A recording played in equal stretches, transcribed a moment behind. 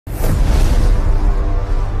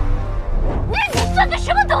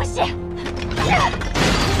西！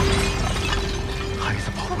孩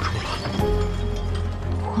子保不住了，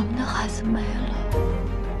我们的孩子没了。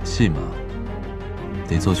戏码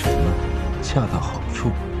得做全了，恰到好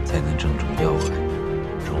处，才能正中要害。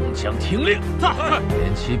众将听令，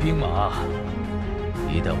点齐兵马，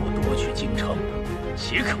一旦我夺取京城，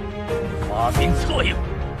即刻发兵策应。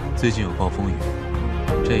最近有暴风雨，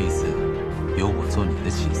这一次由我做你的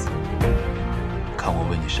棋子，看我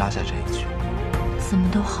为你杀下这一局。怎么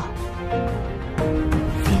都好，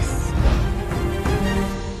别死。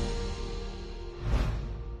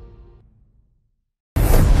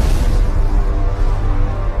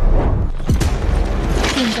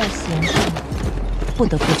病在弦上，不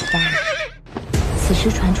得不发了。此时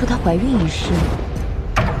传出她怀孕一事，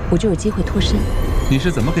我就有机会脱身。你是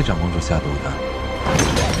怎么给长公主下毒的？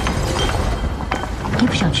你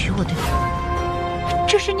不想娶我对吧？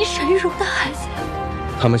这是你沈玉茹的孩子呀。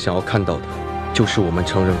他们想要看到的，就是我们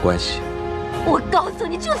成人关系。我告诉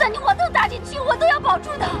你，就算你往头打进去，我都要保住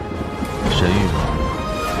他。沈玉茹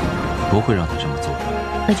不会让他这么做的。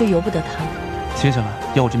那就由不得他。接下来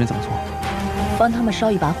要我这边怎么做？帮他们烧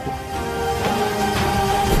一把火。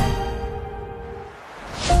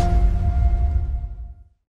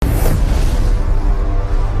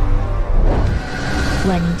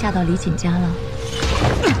婉宁嫁到李锦家了。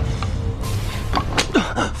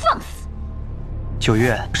放肆！九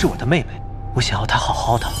月是我的妹妹，我想要她好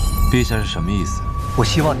好的。陛下是什么意思？我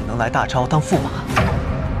希望你能来大超当驸马。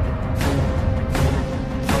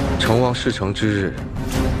成王事成之日，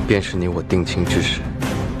便是你我定亲之时。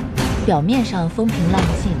表面上风平浪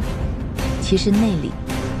静，其实内里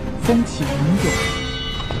风起云涌。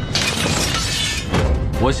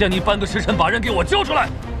我限你半个时辰把人给我交出来。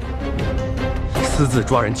私自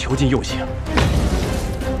抓人囚禁诱刑，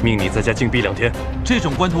命你在家禁闭2天。这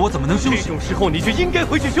种关头我怎么能休息？这种时候你就应该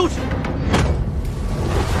回去休息。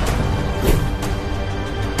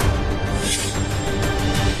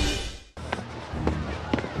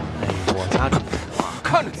我家这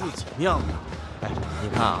看着自己酿的。哎，你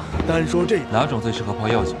看啊，单说这哪种最适合泡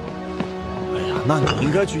药酒？哎呀，那你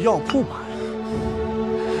应该去药铺买。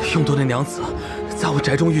用多的娘子在我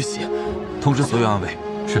宅中遇袭，通知所有暗卫。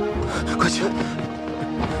是，快去。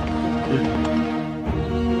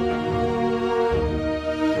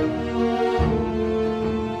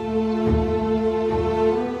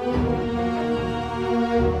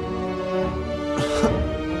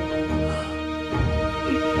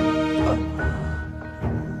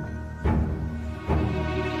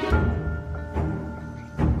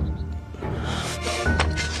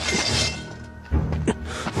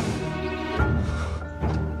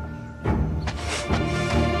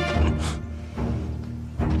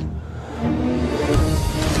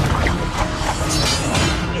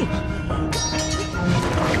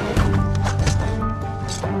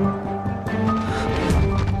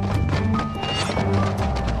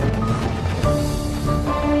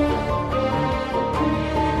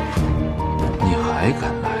还敢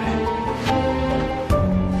来？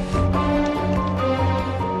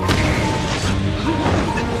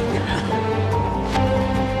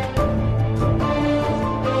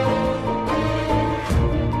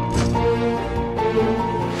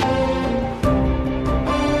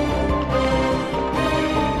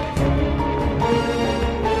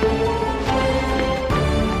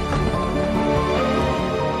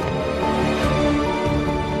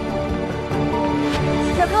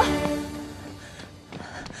表哥。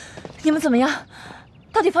你们怎么样？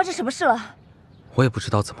到底发生什么事了？我也不知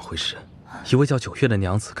道怎么回事。一位叫九月的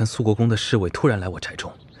娘子跟肃国公的侍卫突然来我宅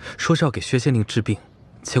中，说是要给薛县令治病，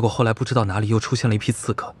结果后来不知道哪里又出现了一批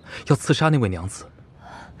刺客，要刺杀那位娘子。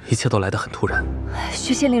一切都来得很突然。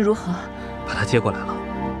薛县令如何？把他接过来了。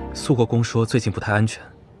肃国公说最近不太安全，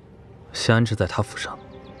先安置在他府上。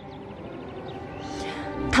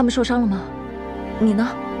他们受伤了吗？你呢？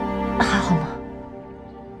还好吗？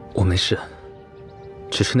我没事。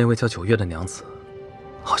只是那位叫九月的娘子，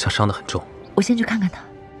好像伤得很重。我先去看看她。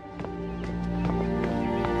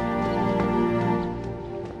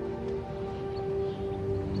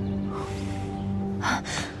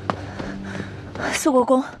肃国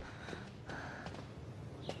公，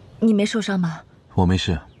你没受伤吧？我没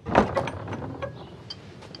事。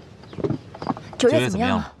九月怎么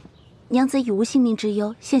样了？娘子已无性命之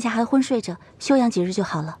忧，现下还昏睡着，休养几日就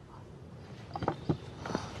好了。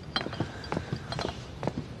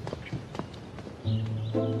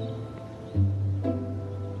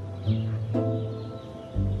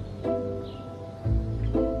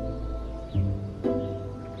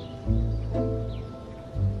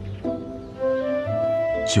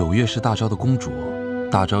9月是大昭的公主，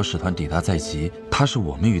大昭使团抵达在即，她是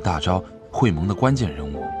我们与大昭会盟的关键人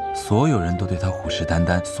物。所有人都对他虎视眈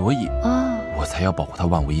眈，所以我才要保护他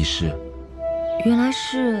万无一失。原来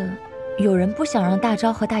是有人不想让大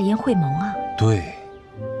昭和大燕会盟啊。对。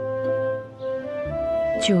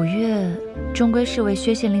9月终归是为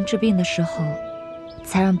薛县令治病的时候，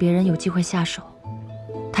才让别人有机会下手。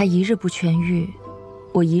他一日不痊愈，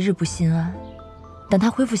我一日不心安。等他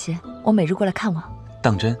恢复些，我每日过来看望。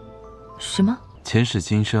当真？什么？前世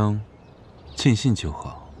今生，尽信就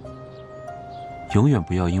好。永远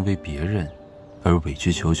不要因为别人而委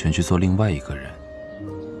曲求全去做另外一个人。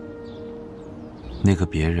那个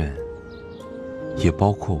别人，也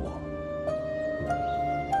包括我。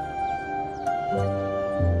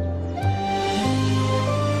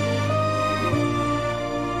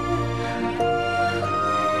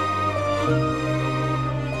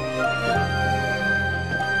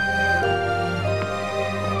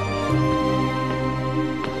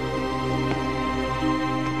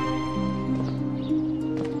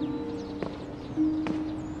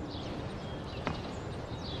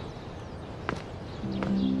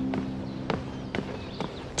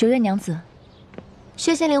9月娘子，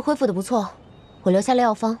薛县令恢复的不错，我留下了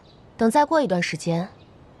药方，等再过一段时间，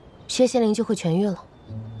薛县令就会痊愈了。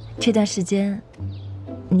这段时间，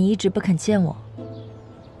你一直不肯见我，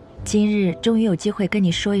今日终于有机会跟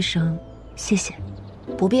你说一声谢谢。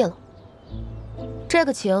不必了，这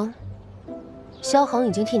个情，萧恒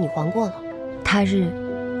已经替你还过了。他日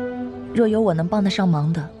若有我能帮得上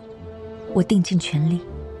忙的，我定尽全力。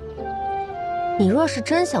你若是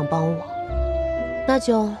真想帮我，那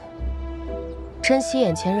就珍惜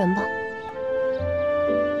眼前人吧。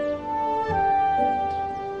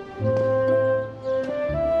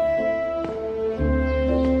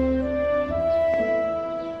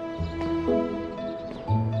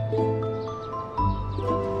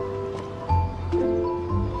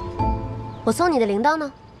我送你的铃铛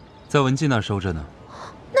呢？在文姬那儿收着呢。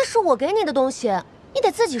那是我给你的东西，你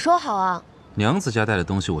得自己收好啊。娘子家带的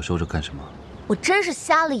东西我收着干什么？我真是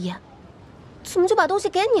瞎了眼，怎么就把东西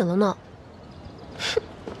给你了呢？哼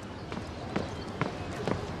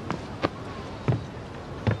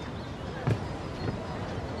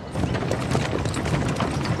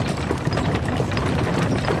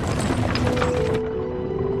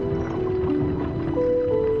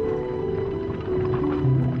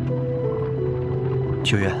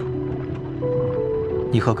！9月，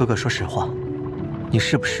你和哥哥说实话，你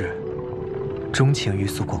是不是钟情于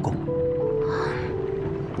肃国公？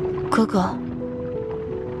哥哥，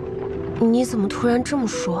你怎么突然这么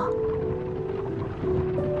说？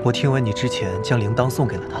我听闻你之前将铃铛送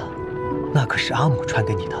给了他，那可是阿母传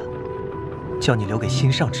给你的，叫你留给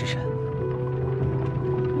心上之人。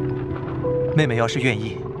妹妹要是愿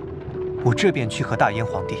意，我这便去和大燕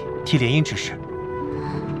皇帝提联姻之事。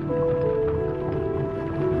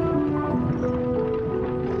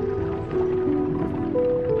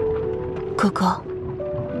哥哥，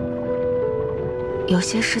有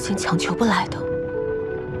些事情强求不来的。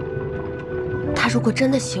他如果真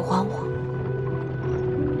的喜欢我，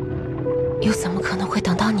又怎么可能会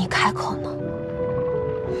等到你开口呢？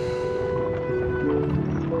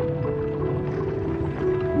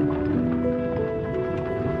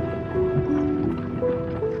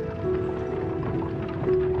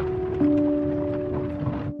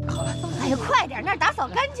哎呀，快点，那儿打扫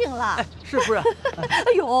干净了。哎，是夫人。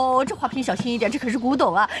哎呦，这花瓶小心一点，这可是古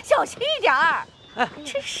董啊，小心一点儿。哎，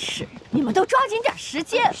真是，你们都抓紧点时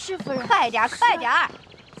间。是夫人，快点，快点。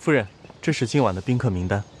夫人，这是今晚的宾客名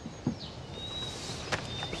单。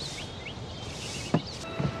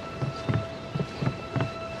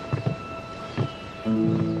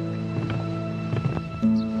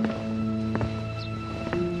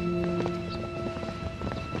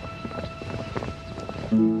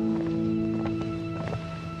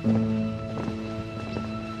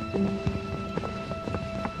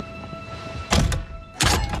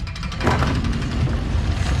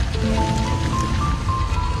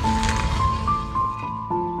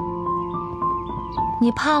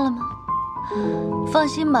你怕了吗？放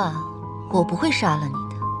心吧，我不会杀了你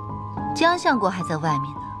的。江相国还在外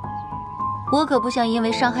面呢，我可不想因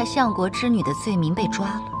为伤害相国之女的罪名被抓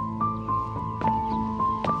了。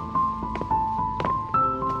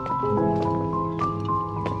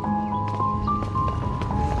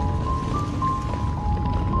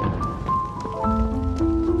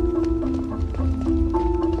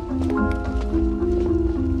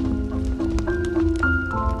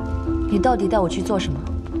你到底带我去做什么？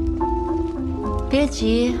别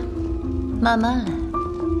急，慢慢来。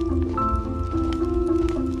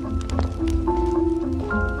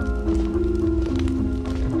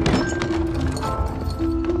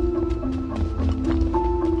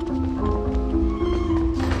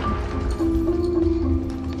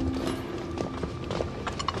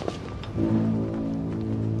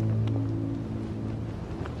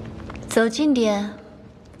走近点，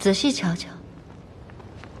仔细瞧瞧。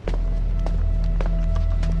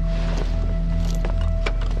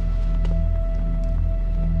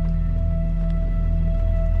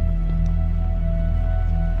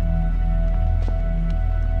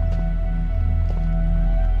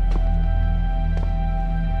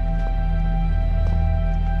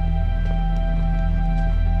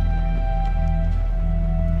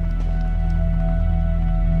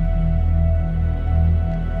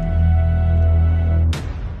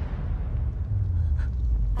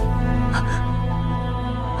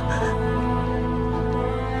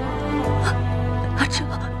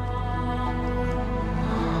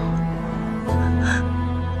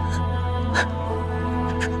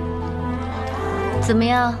怎么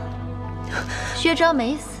样，薛昭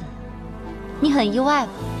没死，你很意外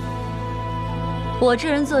吧？我这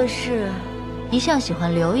人做事一向喜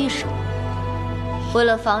欢留一手，为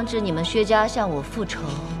了防止你们薛家向我复仇，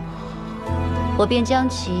我便将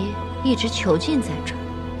其一直囚禁在这儿。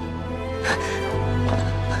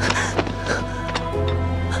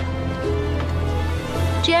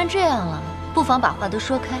既然这样了，不妨把话都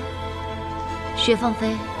说开。薛芳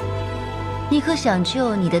菲，你可想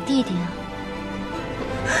救你的弟弟啊？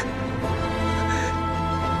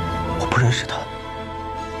我不认识他。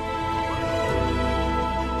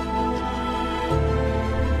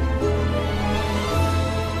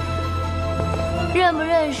认不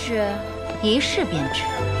认识，一试便知。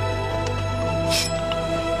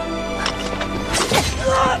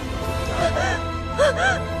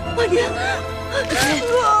我娘，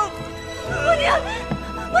我娘，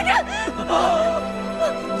我娘！